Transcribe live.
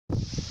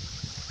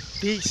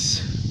This,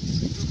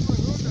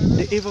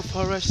 the evil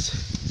forest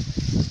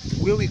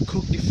where we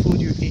cook the food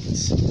you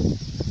eat.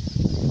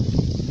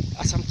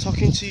 As I'm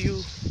talking to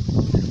you,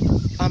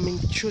 I'm in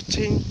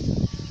shooting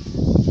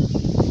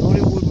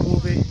Nollywood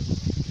movie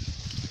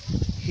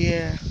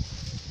here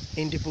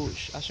in the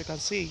bush. As you can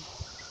see,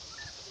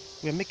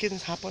 we're making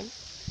it happen.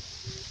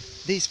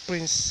 This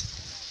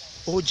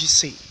Prince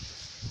OGC,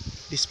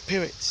 the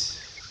spirit,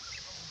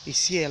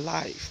 is here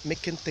alive,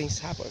 making things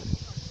happen.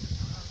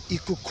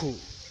 Ikuku,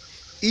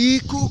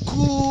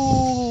 Ikuku,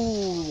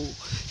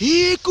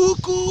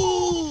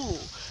 Ikuku,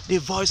 the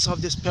voice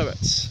of the spirit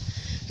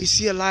is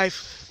here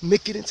alive,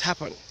 making it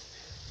happen.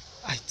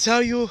 I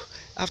tell you,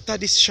 after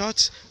this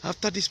shot,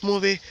 after this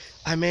movie,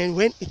 I mean,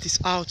 when it is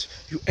out,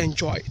 you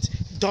enjoy it.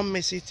 Don't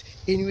miss it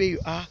anywhere you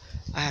are.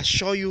 I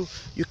assure you,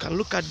 you can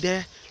look at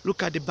there,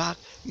 look at the back.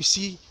 You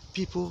see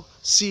people,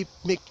 see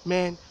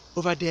men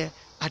over there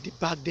at the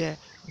back there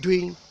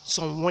doing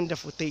some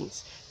wonderful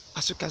things.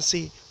 As you can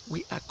see,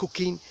 we are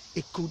cooking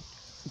a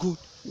good,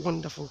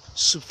 wonderful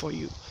soup for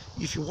you.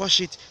 If you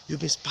watch it, you'll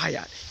be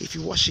inspired. If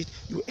you watch it,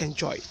 you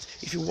enjoy it.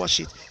 If you watch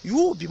it, you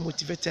will be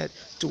motivated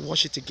to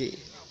watch it again.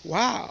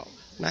 Wow,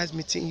 nice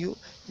meeting you.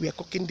 We are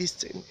cooking this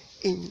thing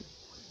in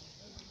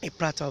a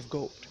platter of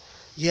gold.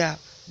 Yeah,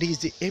 this is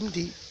the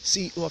MD,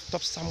 CEO of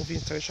Top Star Movie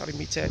International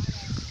Limited,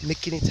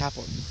 making it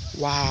happen.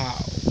 Wow,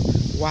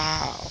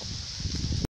 wow.